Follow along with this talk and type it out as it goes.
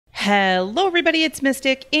Hello everybody, it's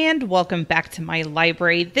Mystic, and welcome back to my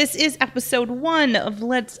library. This is episode 1 of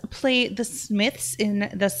Let's Play The Smiths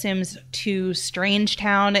in The Sims 2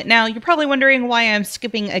 Strangetown. Now, you're probably wondering why I'm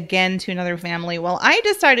skipping again to another family. Well, I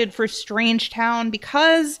decided for Strangetown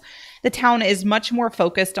because the town is much more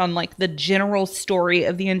focused on like the general story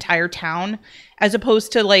of the entire town, as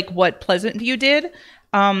opposed to like what Pleasant View did.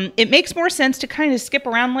 It makes more sense to kind of skip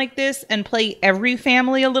around like this and play every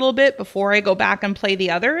family a little bit before I go back and play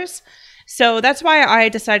the others. So that's why I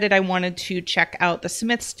decided I wanted to check out the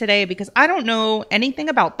Smiths today, because I don't know anything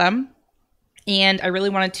about them. And I really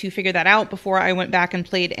wanted to figure that out before I went back and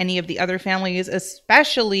played any of the other families,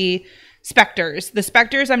 especially Spectres. The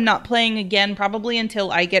Spectres I'm not playing again probably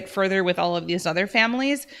until I get further with all of these other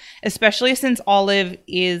families, especially since Olive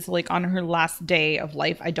is like on her last day of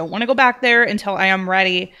life. I don't want to go back there until I am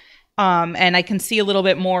ready, and I can see a little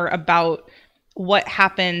bit more about what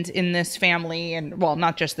happened in this family, and well,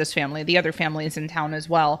 not just this family, the other families in town as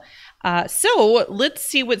well. So let's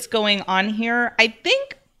see what's going on here. I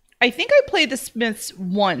think I played the Smiths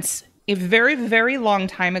once a very, very long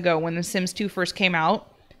time ago when The Sims 2 first came out,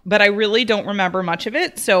 but I really don't remember much of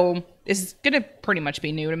it, so this is going to pretty much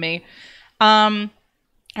be new to me. All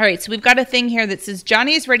right, so we've got a thing here that says,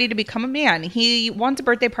 Johnny is ready to become a man. He wants a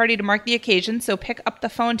birthday party to mark the occasion, so pick up the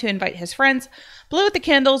phone to invite his friends. Blow out the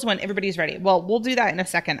candles when everybody's ready. Well, we'll do that in a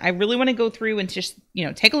second. I really want to go through and just,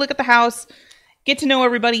 take a look at the house, get to know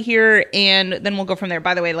everybody here, and then we'll go from there.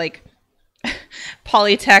 By the way, like,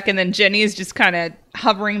 Polytech and then Jenny is just kind of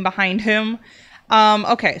hovering behind him.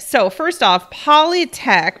 Okay, so first off,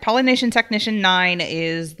 Pollination Technician 9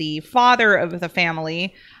 is the father of the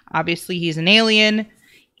family. Obviously, he's an alien.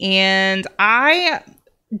 And I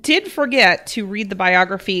did forget to read the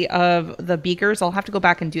biography of the Beakers. I'll have to go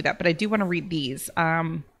back and do that, but I do want to read these.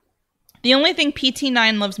 The only thing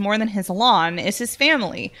PT9 loves more than his lawn is his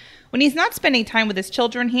family. When he's not spending time with his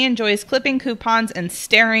children, he enjoys clipping coupons and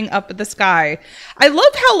staring up at the sky. I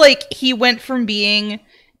love how, like, he went from being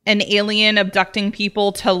an alien abducting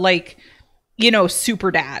people to, like, super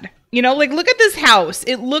dad. Like, look at this house.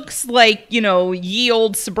 It looks like, ye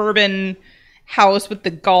old suburban house with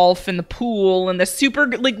the golf and the pool and the super,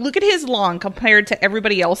 like, look at his lawn compared to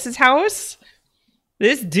everybody else's house.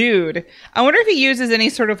 This dude. I wonder if he uses any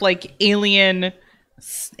sort of, like, alien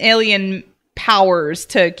powers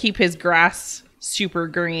to keep his grass super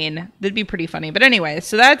green. That'd be pretty funny. But anyway,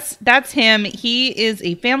 so that's him. He is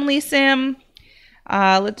a family sim.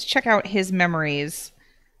 Let's check out his memories.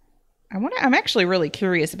 I'm actually really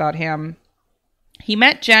curious about him. He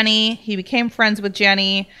met Jenny. He became friends with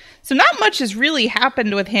Jenny. So not much has really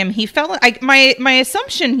happened with him. My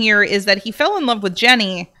assumption here is that he fell in love with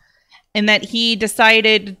Jenny and that he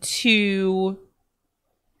decided to,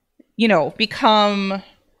 become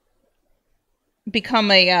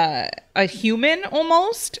a human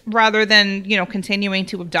almost, rather than, continuing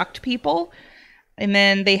to abduct people. And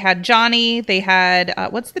then they had Johnny. They had,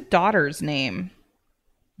 what's the daughter's name?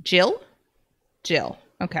 Jill? Jill.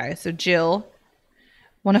 Okay, so Jill.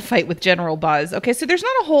 Want to fight with General Buzz. Okay, so there's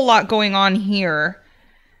not a whole lot going on here.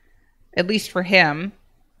 At least for him.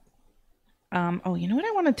 Oh, you know what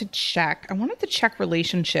I wanted to check? I wanted to check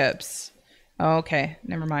relationships. Oh, okay,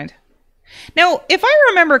 never mind. Now, if I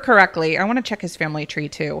remember correctly, I want to check his family tree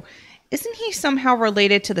too. Isn't he somehow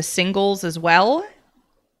related to the Singles as well?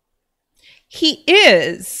 He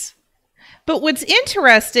is. But what's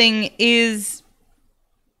interesting is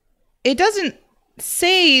it doesn't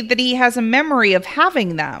say that he has a memory of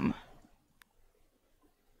having them.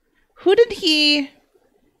 Who did he...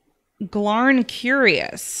 Glarn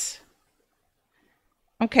Curious.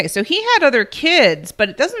 Okay, so he had other kids, but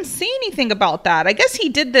it doesn't say anything about that. I guess he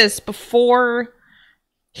did this before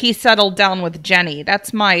he settled down with Jenny.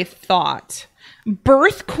 That's my thought.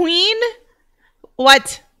 Birth Queen?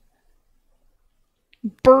 What?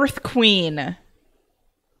 Birth Queen.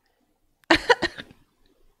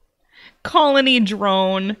 Colony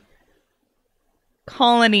drone.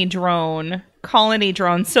 Colony drone. Colony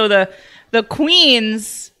drone. So the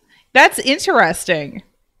queens, that's interesting.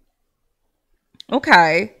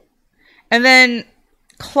 Okay. And then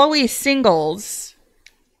Chloe Singles.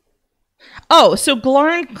 Oh, so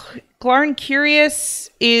Glarn Curious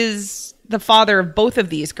is the father of both of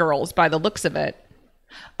these girls by the looks of it.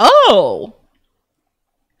 Oh.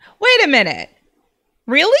 Wait a minute.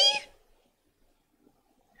 Really?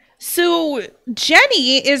 So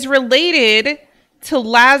Jenny is related to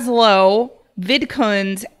Laszlo,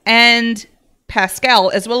 Vidkund, and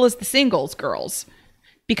Pascal, as well as the Singles girls.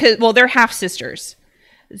 Because, well, they're half sisters.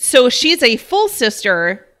 So she's a full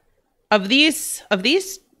sister of these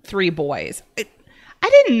three boys. I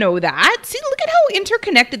didn't know that. See, look at how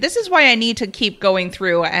interconnected. This is why I need to keep going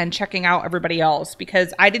through and checking out everybody else,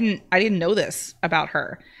 because I didn't know this about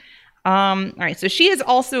her. All right, so she is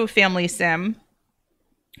also a family sim.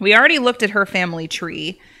 We already looked at her family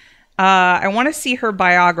tree. I want to see her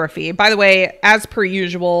biography. By the way, as per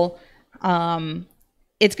usual,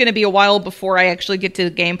 it's going to be a while before I actually get to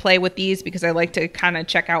the gameplay with these, because I like to kind of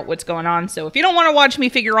check out what's going on. So if you don't want to watch me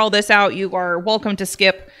figure all this out, you are welcome to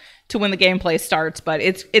skip to when the gameplay starts, but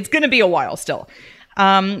it's going to be a while still.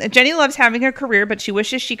 Jenny loves having a career, but she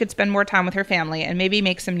wishes she could spend more time with her family and maybe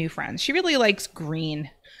make some new friends. She really likes green.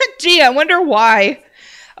 Gee, I wonder why.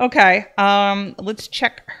 Okay, let's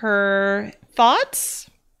check her thoughts.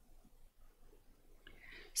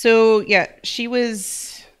 So, yeah, she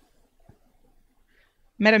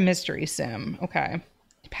met a mystery sim. Okay.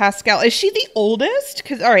 Pascal, is she the oldest?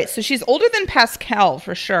 All right, so she's older than Pascal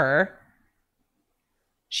for sure.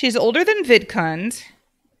 She's older than Vidkund.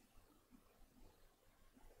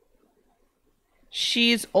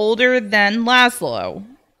 She's older than Laszlo.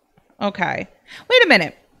 Okay. Wait a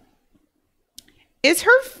minute. Is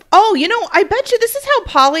her... Oh, you know, I bet you this is how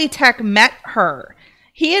Polytech met her.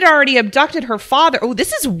 He had already abducted her father. Oh,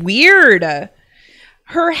 this is weird.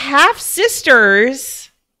 Her half-sisters...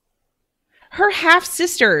 Her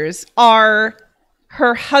half-sisters are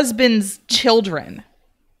her husband's children.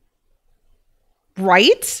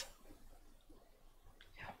 Right?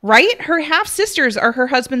 Right? Her half-sisters are her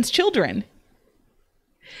husband's children.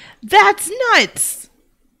 That's nuts.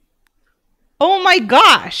 Oh my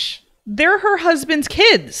gosh. They're her husband's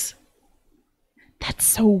kids. That's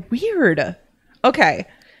so weird. Okay.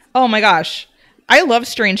 Oh my gosh. I love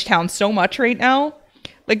Strangetown so much right now.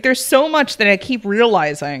 Like, there's so much that I keep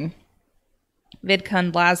realizing.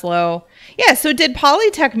 Vidkund, Laszlo. Yeah, so did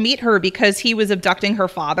Polytech meet her because he was abducting her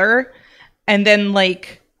father and then,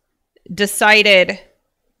 like, decided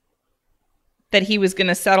that he was going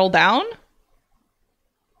to settle down?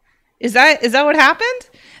 Is that what happened?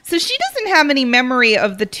 So she doesn't have any memory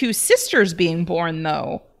of the two sisters being born,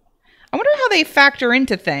 though. I wonder how they factor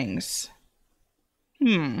into things.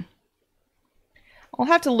 I'll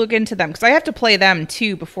have to look into them, because I have to play them,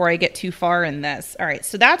 too, before I get too far in this. All right,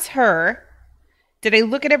 so that's her. Did I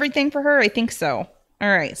look at everything for her? I think so. All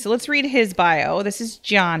right, so let's read his bio. This is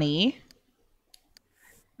Johnny.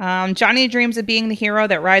 Johnny dreams of being the hero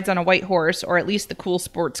that rides on a white horse, or at least the cool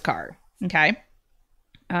sports car. Okay.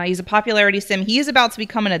 He's a popularity sim. He is about to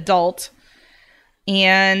become an adult.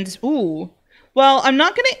 And, ooh. Well, I'm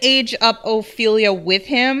not going to age up Ophelia with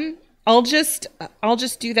him. I'll just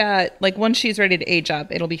do that. Like, once she's ready to age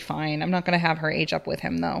up, it'll be fine. I'm not going to have her age up with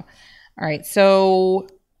him, though. All right, so...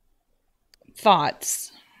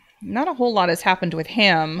 Thoughts. Not a whole lot has happened with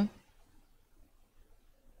him.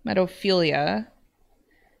 Met Ophelia.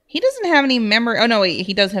 He doesn't have any memory. Oh, no, wait.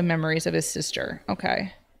 He does have memories of his sister.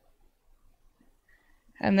 Okay.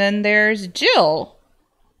 And then there's Jill.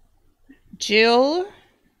 Jill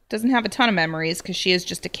doesn't have a ton of memories because she is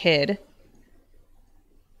just a kid.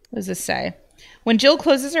 What does this say? When Jill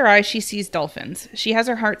closes her eyes, she sees dolphins. She has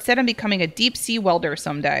her heart set on becoming a deep sea welder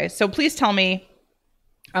someday. So please tell me...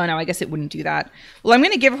 Oh, no, I guess it wouldn't do that. Well, I'm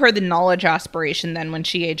going to give her the knowledge aspiration then when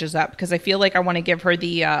she ages up, because I feel like I want to give her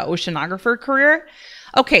the oceanographer career.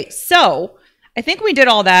 Okay, so I think we did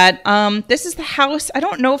all that. This is the house. I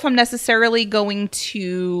don't know if I'm necessarily going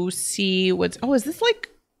to see what's... Oh, is this like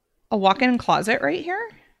a walk-in closet right here?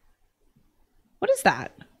 What is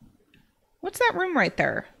that? What's that room right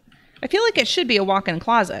there? I feel like it should be a walk-in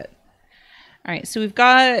closet. All right, so we've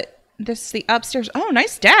got this, the upstairs. Oh,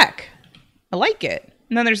 nice deck. I like it.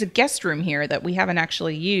 And then there's a guest room here that we haven't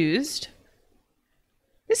actually used.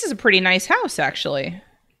 This is a pretty nice house, actually.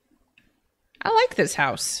 I like this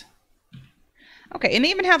house. Okay, and they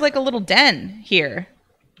even have like a little den here.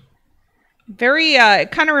 Very,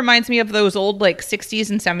 it kind of reminds me of those old like 60s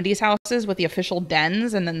and 70s houses with the official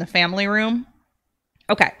dens and then the family room.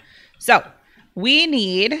 Okay, so we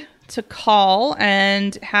need to call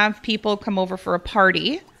and have people come over for a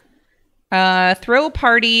party. Throw a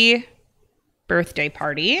party... birthday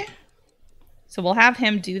party. So we'll have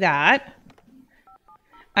him do that.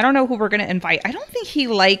 I don't know who we're going to invite. I don't think he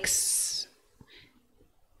likes...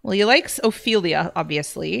 Well, he likes Ophelia,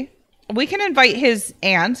 obviously. We can invite his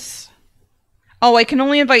aunts. Oh, I can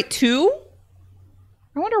only invite 2?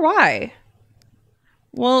 I wonder why.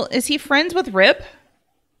 Well, is he friends with Rip?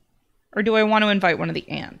 Or do I want to invite one of the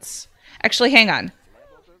aunts? Actually, hang on.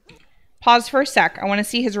 Pause for a sec. I want to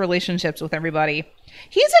see his relationships with everybody.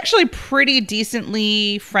 He's actually pretty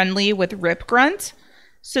decently friendly with Rip Grunt.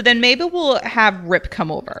 So then maybe we'll have Rip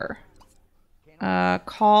come over.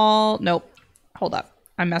 Call... Nope. Hold up.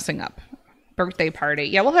 I'm messing up. birthday party.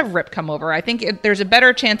 Yeah, we'll have Rip come over. I think there's a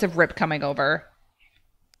better chance of Rip coming over.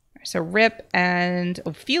 So Rip and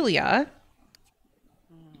Ophelia.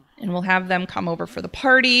 And we'll have them come over for the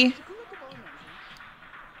party.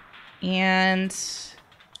 And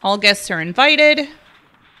all guests are invited.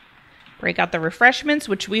 Break out the refreshments,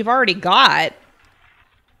 which we've already got.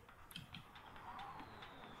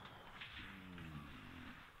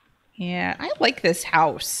 Yeah, I like this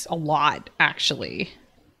house a lot, actually.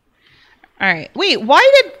 All right. Wait,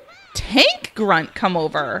 why did Tank Grunt come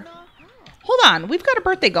over? Hold on. We've got a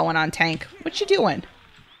birthday going on, Tank. What you doing?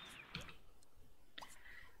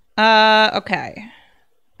 Okay.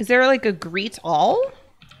 Is there like a greet all?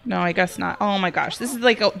 No, I guess not. Oh my gosh. This is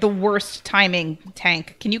like the worst timing,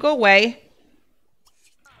 Tank. Can you go away?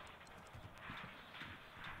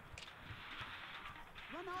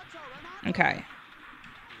 Okay.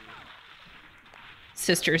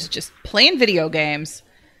 Sister's just playing video games.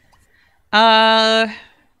 How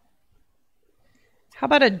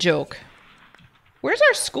about a joke? Where's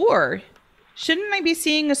our score? Shouldn't I be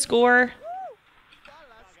seeing a score?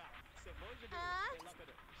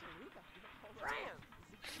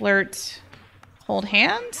 Flirt. Hold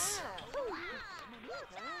hands?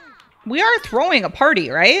 We are throwing a party,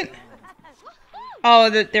 right? Oh,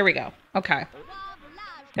 there we go. Okay.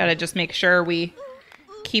 Gotta just make sure we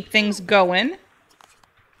keep things going.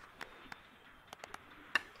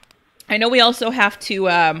 I know we also have to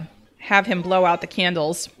have him blow out the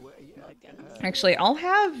candles. Actually, I'll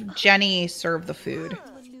have Jenny serve the food.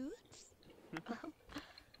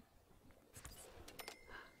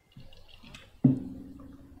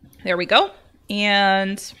 There we go.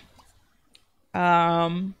 And,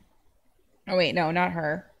 oh wait, no, not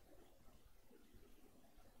her.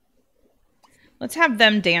 Let's have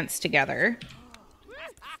them dance together.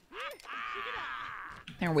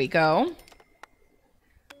 There we go.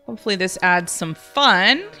 Hopefully this adds some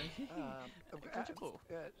fun.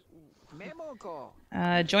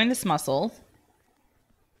 Join this muscle.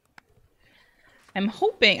 I'm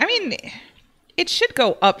hoping, I mean, it should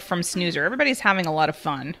go up from Snoozer. Everybody's having a lot of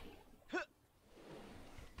fun.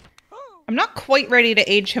 I'm not quite ready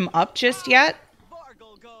to age him up just yet.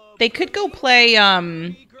 They could go play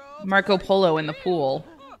Marco Polo in the pool.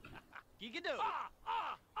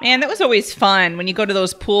 Man, that was always fun. When you go to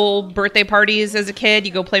those pool birthday parties as a kid,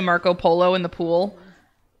 you go play Marco Polo in the pool.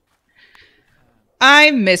 I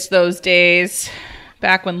miss those days.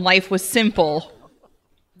 Back when life was simple.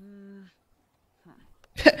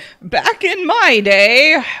 Back in my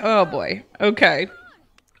day. Oh boy. Okay.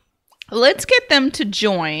 Let's get them to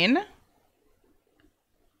join.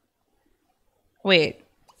 Wait.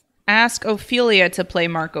 Ask Ophelia to play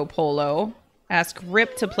Marco Polo. Ask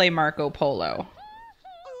Rip to play Marco Polo.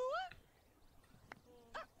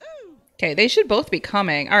 Okay, they should both be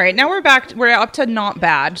coming. All right, now we're back. We're up to not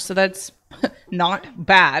bad, so that's not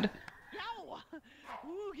bad.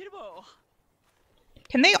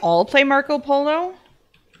 Can they all play Marco Polo?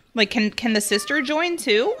 Like, can the sister join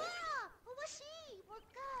too?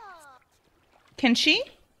 Can she?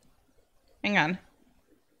 Hang on.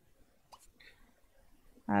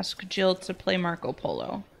 Ask Jill to play Marco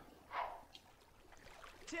Polo.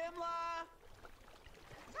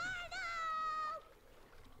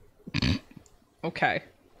 Okay.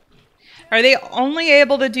 Are they only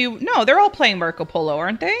able to do... No, they're all playing Marco Polo,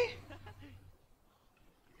 aren't they?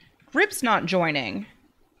 Rip's not joining.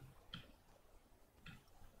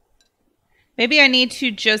 Maybe I need to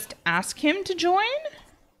just ask him to join?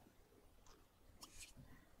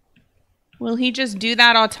 Will he just do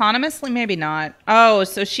that autonomously? Maybe not. Oh,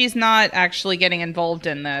 so she's not actually getting involved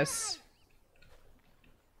in this.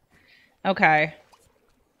 Okay.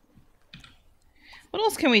 What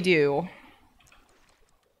else can we do?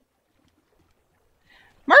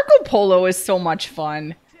 Marco Polo is so much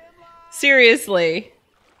fun. Seriously.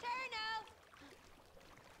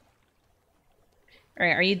 All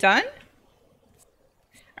right, are you done?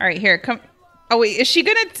 All right, here, come. Oh, wait, is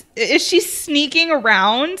she sneaking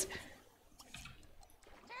around?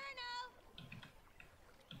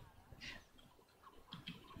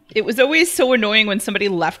 It was always so annoying when somebody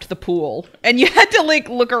left the pool and you had to like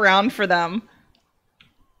look around for them.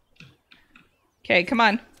 Okay, come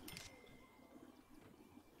on.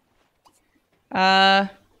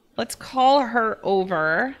 Let's call her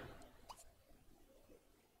over.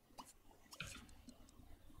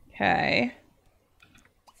 Okay.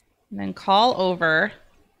 And then call over.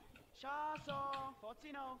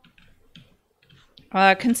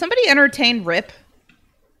 Can somebody entertain Rip?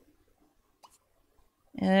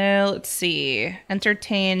 Let's see.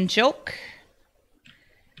 Entertain joke.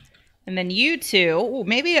 And then you two, ooh,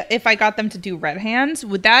 maybe if I got them to do red hands,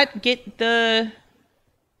 would that get the...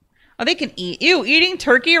 Oh, they can eat. Ew, eating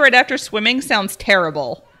turkey right after swimming sounds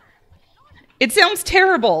terrible. It sounds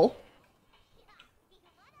terrible.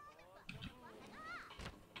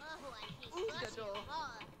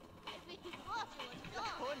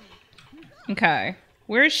 Okay.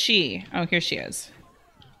 Where is she? Oh, here she is.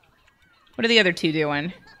 What are the other two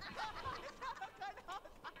doing?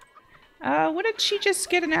 What did she just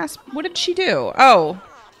get an what did she do? Oh.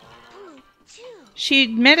 She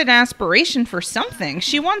met an aspiration for something.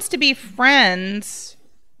 She wants to be friends.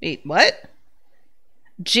 Wait, what?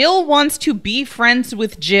 Jill wants to be friends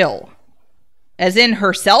with Jill. As in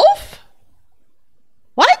herself?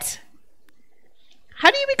 What?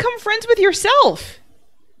 How do you become friends with yourself?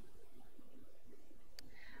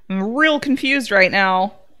 I'm real confused right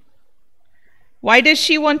now. Why does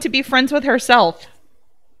she want to be friends with herself?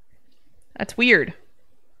 That's weird.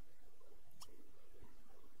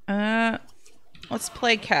 Let's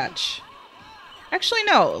play catch. Actually,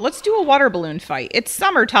 no. Let's do a water balloon fight. It's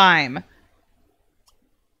summertime.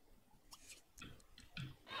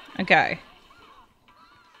 Okay.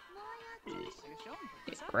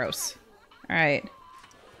 Gross. All right.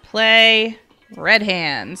 Play red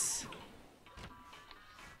hands.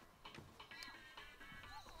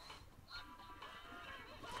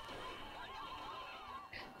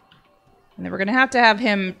 And then we're going to have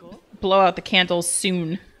him blow out the candles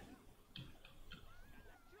soon.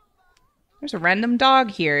 There's a random dog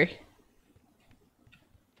here.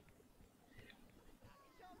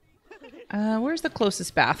 Where's the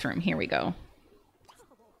closest bathroom? Here we go.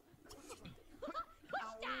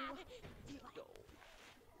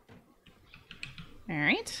 All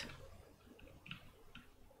right.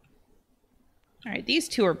 All right, these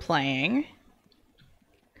two are playing.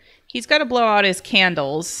 He's got to blow out his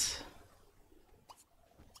candles.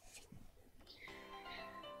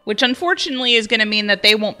 Which unfortunately is going to mean that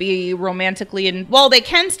they won't be romantically in... Well, they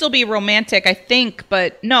can still be romantic, I think,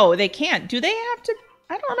 but no, they can't. Do they have to...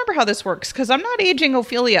 I don't remember how this works, because I'm not aging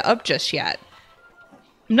Ophelia up just yet.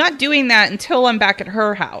 I'm not doing that until I'm back at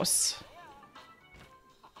her house.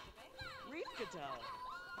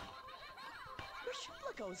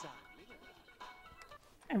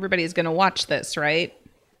 Everybody's going to watch this, right?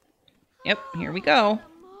 Yep, here we go.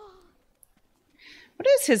 What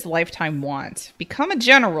does his lifetime want? Become a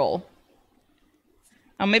general.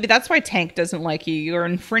 Oh, maybe that's why Tank doesn't like you. You're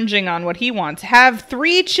infringing on what he wants. Have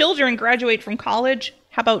 3 children graduate from college?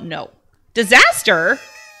 How about no? Disaster?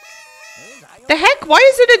 The heck? Why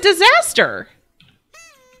is it a disaster?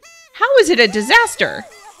 How is it a disaster?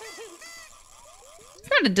 It's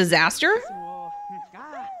not a disaster.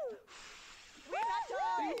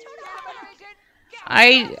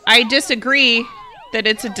 I disagree that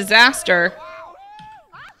it's a disaster.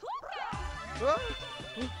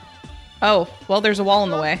 Oh, well, there's a wall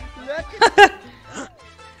in the way.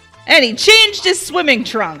 And he changed his swimming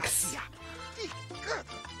trunks.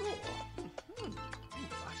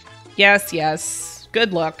 Yes, yes.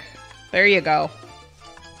 Good luck. There you go.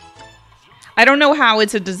 I don't know how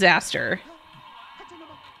it's a disaster.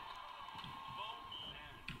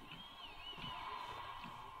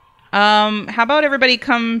 How about everybody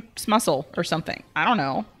come smussle or something? I don't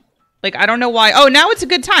know. Like, I don't know why. Oh, now it's a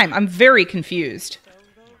good time. I'm very confused.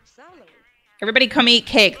 Everybody come eat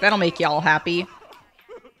cake. That'll make you all happy.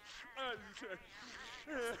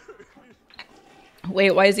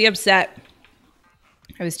 Wait, why is he upset?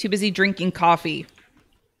 I was too busy drinking coffee.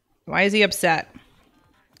 Why is he upset?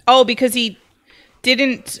 Oh, because he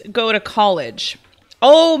didn't go to college.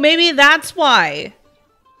 Oh, maybe that's why.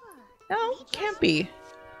 No, can't be.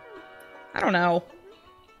 I don't know.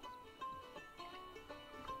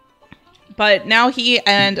 But now he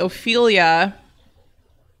and Ophelia...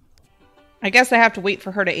 I guess I have to wait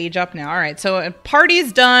for her to age up now. All right, so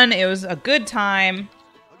party's done. It was a good time.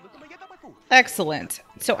 Excellent.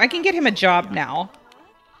 So I can get him a job now.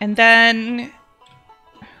 And then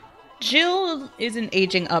Jill isn't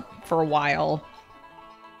aging up for a while.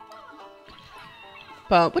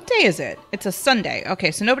 But what day is it? It's a Sunday. Okay,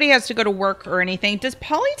 so nobody has to go to work or anything. Does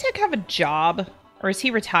Polytech have a job? Or is he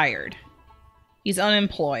retired? He's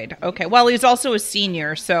unemployed. Okay, well, he's also a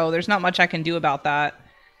senior, so there's not much I can do about that.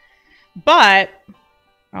 But,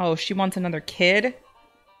 oh, she wants another kid?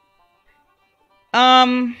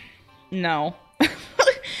 No.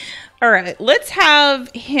 All right, let's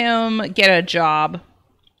have him get a job.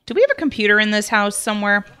 Do we have a computer in this house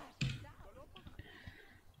somewhere?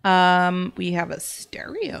 We have a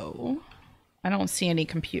stereo. I don't see any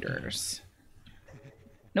computers.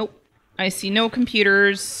 Nope. I see no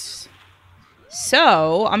computers.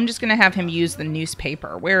 So, I'm just going to have him use the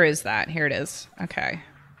newspaper. Where is that? Here it is. Okay.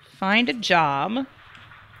 Find a job.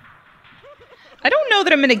 I don't know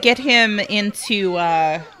that I'm going to get him into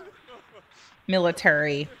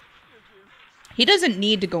military. He doesn't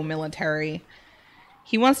need to go military.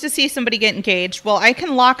 He wants to see somebody get engaged. Well, I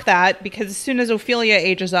can lock that because as soon as Ophelia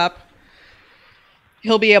ages up,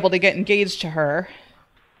 he'll be able to get engaged to her.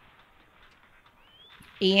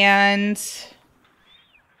 And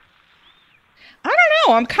I don't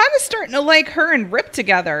know. I'm kind of starting to like her and Rip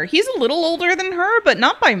together. He's a little older than her, but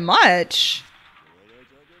not by much.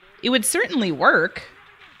 It would certainly work.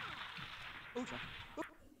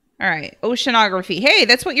 All right, oceanography. Hey,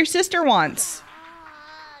 that's what your sister wants.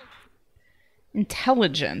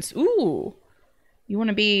 Intelligence. Ooh. You want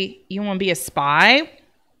to be a spy?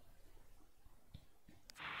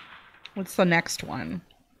 What's the next one?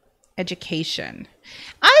 Education.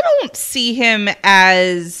 I don't see him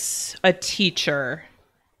as a teacher,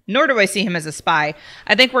 nor do I see him as a spy.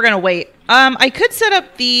 I think we're going to wait. I could set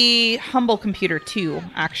up the humble computer too,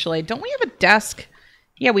 actually. Don't we have a desk?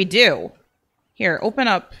 Yeah, we do. Here, open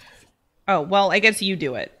up. Oh, well, I guess you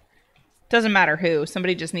do it. Doesn't matter who.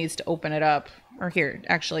 Somebody just needs to open it up. Or here,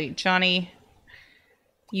 actually, Johnny,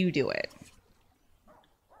 you do it.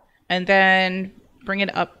 And then bring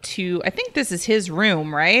it up to, I think this is his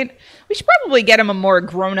room, right? We should probably get him a more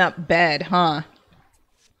grown-up bed, huh?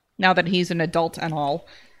 Now that he's an adult and all.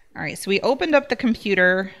 All right, so we opened up the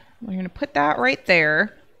computer. We're going to put that right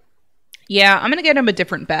there. Yeah, I'm going to get him a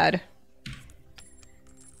different bed.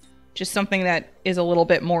 Just something that is a little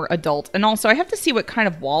bit more adult. And also, I have to see what kind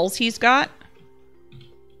of walls he's got.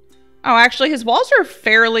 Oh, actually, his walls are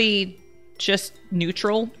fairly just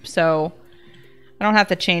neutral, so I don't have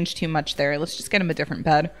to change too much there. Let's just get him a different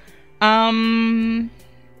bed. The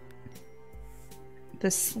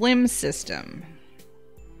slim system.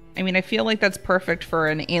 I mean, I feel like that's perfect for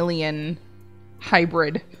an alien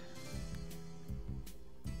hybrid.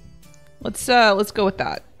 Let's go with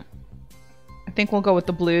that. I think we'll go with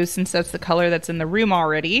the blue since that's the color that's in the room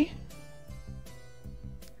already.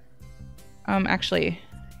 Actually,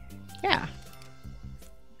 yeah.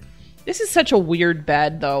 This is such a weird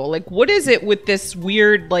bed, though. Like, what is it with this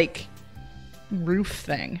weird, like, roof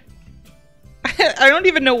thing? I don't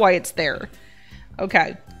even know why it's there.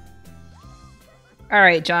 Okay. All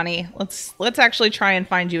right, Johnny. Let's actually try and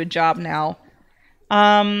find you a job now.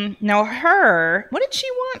 Now her, what did she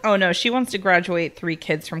want? Oh, no, she wants to graduate 3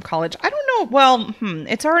 kids from college. I don't know. Well,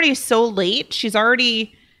 it's already so late. She's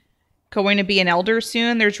already going to be an elder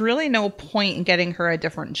soon. There's really no point in getting her a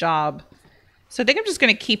different job. So I think I'm just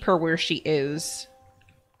going to keep her where she is.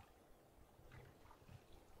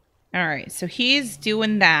 All right, so he's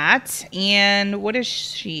doing that. And what is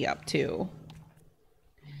she up to? All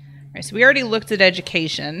right, so we already looked at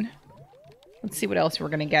education. Let's see what else we're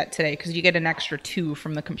going to get today, because you get an extra 2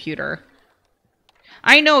 from the computer.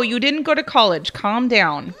 I know, you didn't go to college. Calm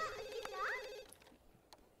down.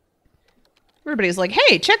 Everybody's like,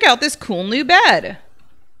 hey, check out this cool new bed.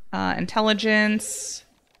 Intelligence.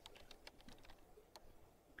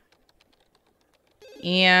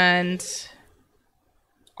 And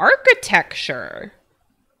architecture.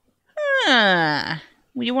 Huh.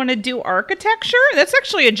 You want to do architecture? That's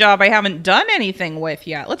actually a job I haven't done anything with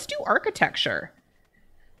yet. Let's do architecture.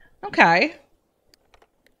 Okay.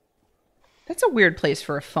 That's a weird place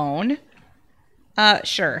for a phone.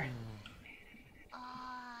 Sure.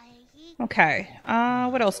 Okay.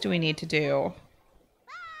 What else do we need to do?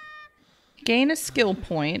 Gain a skill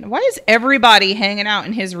point. Why is everybody hanging out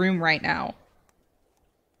in his room right now?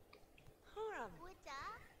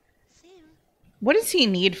 What does he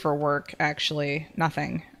need for work, actually?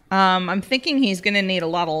 Nothing. I'm thinking he's going to need a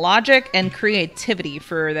lot of logic and creativity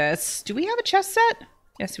for this. Do we have a chess set?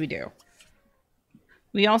 Yes, we do.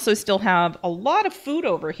 We also still have a lot of food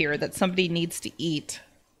over here that somebody needs to eat.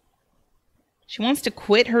 She wants to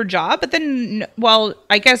quit her job, but then, well,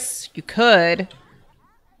 I guess you could.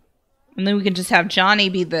 And then we can just have Johnny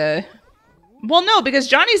be the... Well, no, because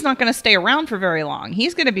Johnny's not going to stay around for very long.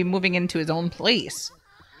 He's going to be moving into his own place.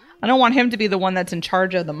 I don't want him to be the one that's in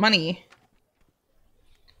charge of the money.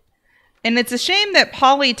 And it's a shame that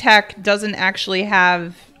Polytech doesn't actually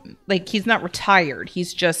have... Like, he's not retired.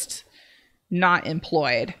 He's just not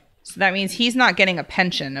employed. So that means he's not getting a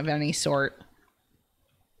pension of any sort.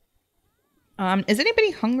 Is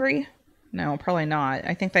anybody hungry? No, probably not.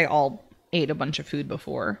 I think they all ate a bunch of food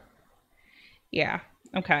before. Yeah.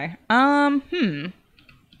 Okay.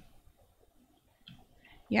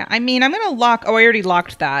 Yeah, I mean, I'm going to lock... Oh, I already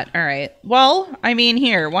locked that. All right. Well, I mean,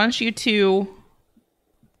 here. Why don't you two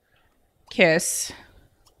kiss?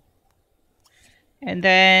 And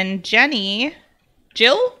then Jenny,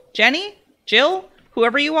 Jill,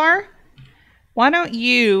 whoever you are, why don't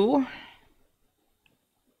you,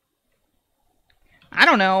 I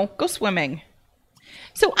don't know, go swimming.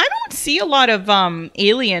 So I don't see a lot of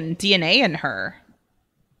alien DNA in her,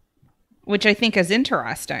 which I think is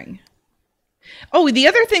interesting. Oh, the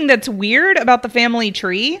other thing that's weird about the family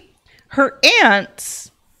tree, her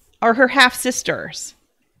aunts are her half-sisters.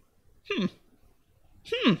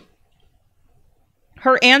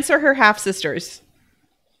 Her aunts are her half-sisters.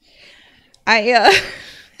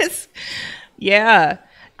 Yeah.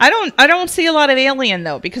 I don't see a lot of alien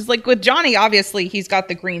though, because like with Johnny, obviously he's got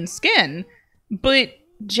the green skin, but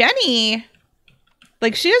Jenny,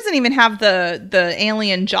 like she doesn't even have the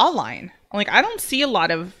alien jawline. Like I don't see a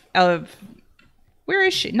lot of where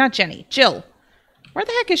is she? Not Jenny, Jill. Where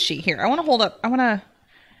the heck is she? Here, I want to hold up. I want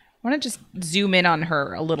to just zoom in on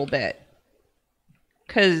her a little bit.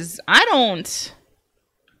 Cause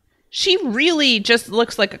she really just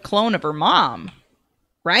looks like a clone of her mom.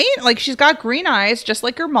 Right? Like, she's got green eyes, just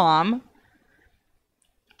like her mom.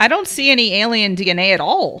 I don't see any alien DNA at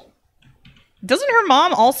all. Doesn't her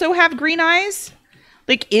mom also have green eyes?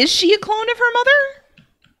 Like, is she a clone of her mother?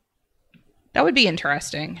 That would be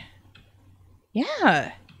interesting.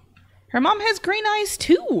 Yeah. Her mom has green eyes,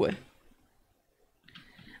 too.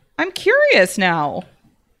 I'm curious now.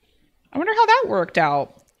 I wonder how that worked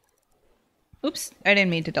out. Oops, I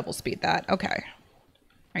didn't mean to double speed that. Okay.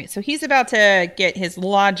 All right, so he's about to get his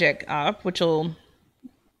logic up, which will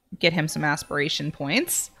get him some aspiration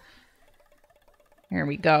points. Here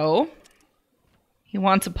we go. He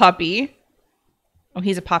wants a puppy. Oh,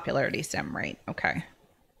 he's a popularity sim, right? Okay.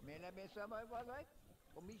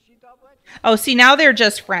 Oh, see, now they're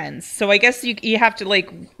just friends. So I guess you have to, like,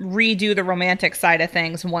 redo the romantic side of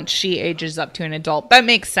things once she ages up to an adult. That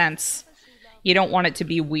makes sense. You don't want it to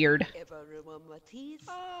be weird.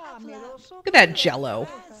 Look at that jello.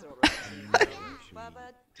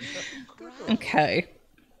 Okay.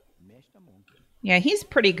 Yeah, he's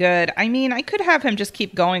pretty good. I mean, I could have him just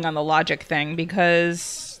keep going on the logic thing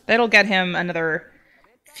because that'll get him another,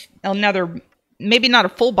 maybe not a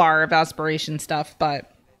full bar of aspiration stuff,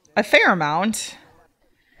 but a fair amount.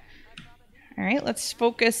 All right, let's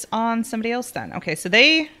focus on somebody else then. Okay, so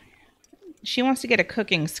she wants to get a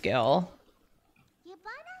cooking skill.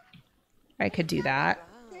 I could do that.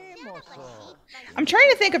 I'm trying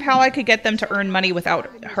to think of how I could get them to earn money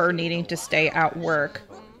without her needing to stay at work.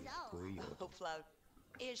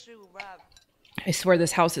 I swear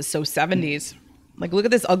this house is so 70s. Like, look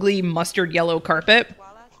at this ugly mustard yellow carpet.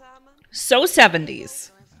 So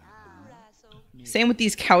 70s. Same with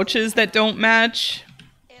these couches that don't match.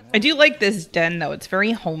 I do like this den, though. It's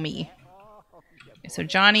very homey. So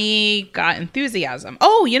Johnny got enthusiasm.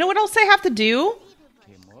 Oh, you know what else I have to do?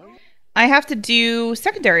 I have to do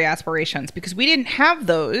secondary aspirations because we didn't have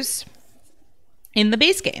those in the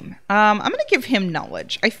base game. I'm going to give him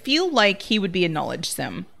knowledge. I feel like he would be a knowledge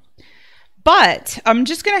sim. But I'm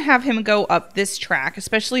just going to have him go up this track,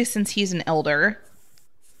 especially since he's an elder.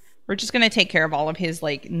 We're just going to take care of all of his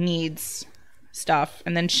like needs stuff.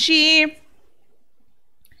 And then she...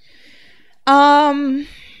 I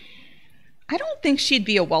don't think she'd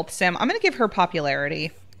be a wealth sim. I'm going to give her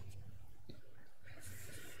popularity.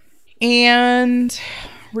 And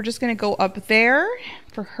we're just going to go up there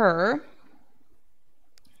for her.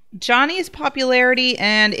 Johnny's popularity,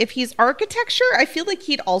 and if he's architecture, I feel like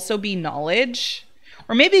he'd also be knowledge.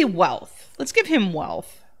 Or maybe wealth. Let's give him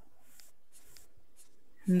wealth.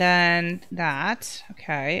 And then that.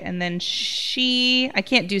 Okay. And then I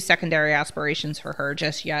can't do secondary aspirations for her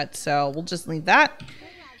just yet, so we'll just leave that.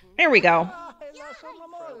 There we go.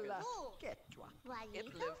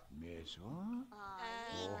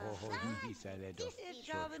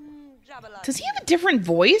 Does he have a different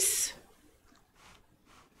voice?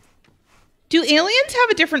 Do aliens have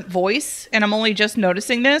a different voice? And I'm only just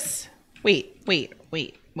noticing this? Wait.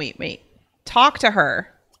 Talk to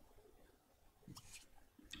her.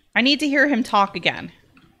 I need to hear him talk again.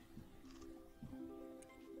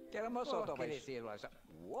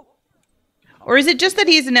 Or is it just that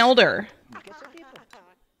he's an elder?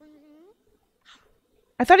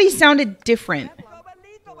 I thought he sounded different.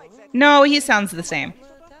 No, he sounds the same.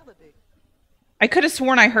 I could have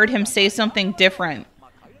sworn I heard him say something different.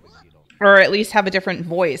 Or at least have a different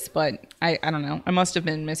voice, but I don't know. I must have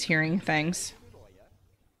been mishearing things.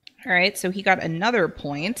 All right, so he got another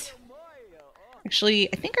point.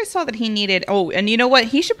 Actually, I think I saw that he needed... Oh, and you know what?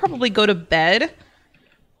 He should probably go to bed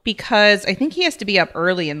because I think he has to be up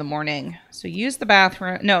early in the morning. So use the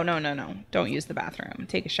bathroom. No. Don't use the bathroom.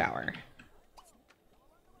 Take a shower.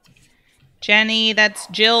 Jenny, that's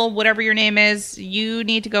Jill, whatever your name is. You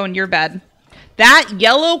need to go in your bed. That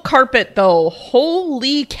yellow carpet, though.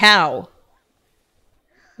 Holy cow.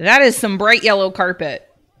 That is some bright yellow carpet.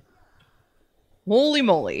 Holy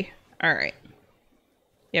moly. All right.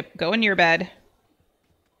 Yep, go in your bed.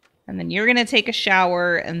 And then you're going to take a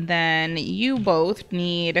shower, and then you both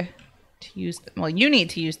need to use... Well, you need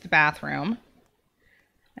to use the bathroom.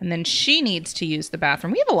 And then she needs to use the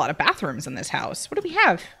bathroom. We have a lot of bathrooms in this house. What do we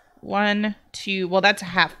have? 1, 2... Well, that's a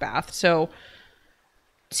half bath, so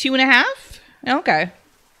 2.5? Okay.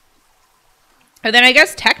 And then I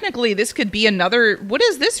guess technically this could be another... What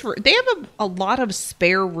is this? They have a lot of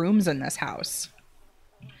spare rooms in this house.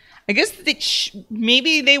 I guess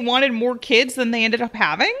maybe they wanted more kids than they ended up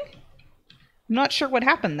having? I'm not sure what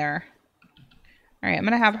happened there. All right, I'm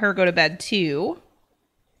going to have her go to bed too.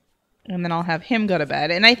 And then I'll have him go to bed.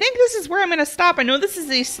 And I think this is where I'm going to stop. I know this is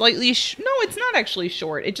a slightly... No, it's not actually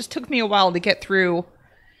short. It just took me a while to get through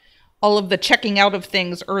all of the checking out of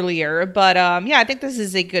things earlier. But yeah, I think this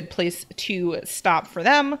is a good place to stop for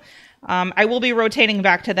them. I will be rotating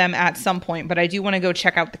back to them at some point, but I do want to go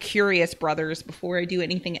check out the Curious Brothers before I do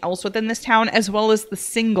anything else within this town, as well as the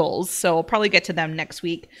Singles. So I'll probably get to them next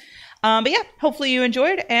week. But yeah, hopefully you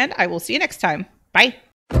enjoyed, and I will see you next time. Bye.